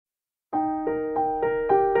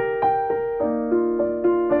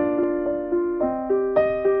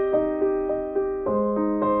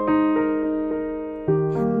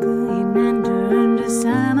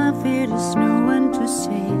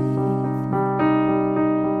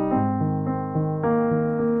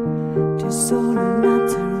This all or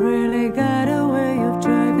nothing really got a way of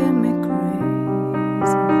driving me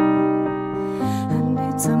crazy. I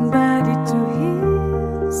need somebody to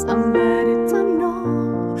hear, somebody to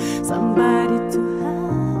know, somebody to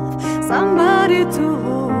have, somebody to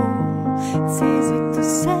hold. It's easy to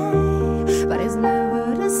say, but it's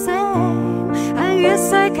never the same. I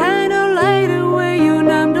guess I kinda like the way you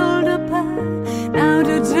numbed all the pain. Now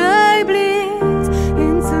the day bleeds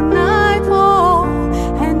into nightfall,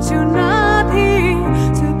 and you're not here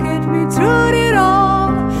to get me through it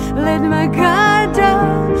all. Let my guard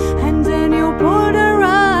down, and then you pulled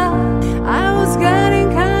around. I was getting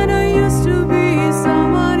kinda used to being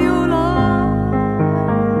someone you loved.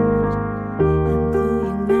 I'm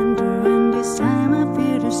going under, and this time I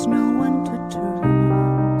fear there's no one to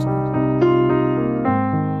turn to.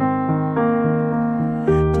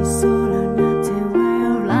 This all or nothing way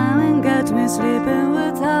of lying got me sleeping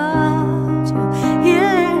without you.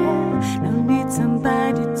 Yeah, no need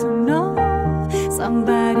somebody to know,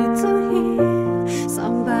 somebody to hear,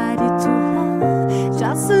 somebody to have,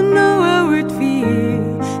 just to know how it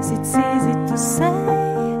feels. It's easy to say,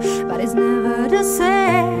 but it's never the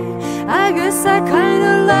same. I guess I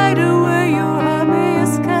kinda like the way you help me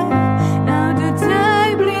escape. Now the day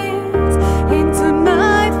bleeds into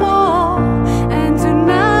nightfall, and you're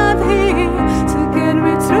not here to get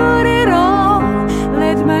me through it all.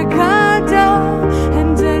 Let my guard down, and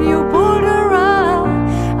then you pulled around.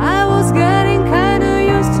 I was getting kinda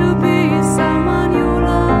used to being someone you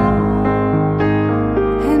love.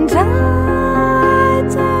 And I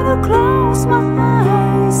tend to close my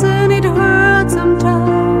eyes, and it hurts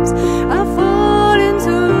sometimes. I fall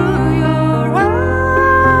into your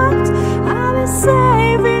arms. I'll be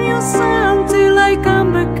saving you till I come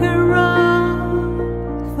back around.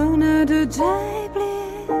 For another day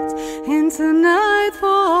bleeds into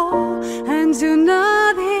nightfall, and you're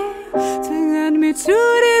not here to get me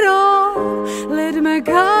through it all. Let my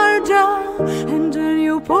guard down, and then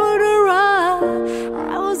you pulled around.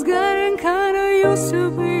 I was getting kinda used to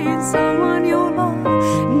being someone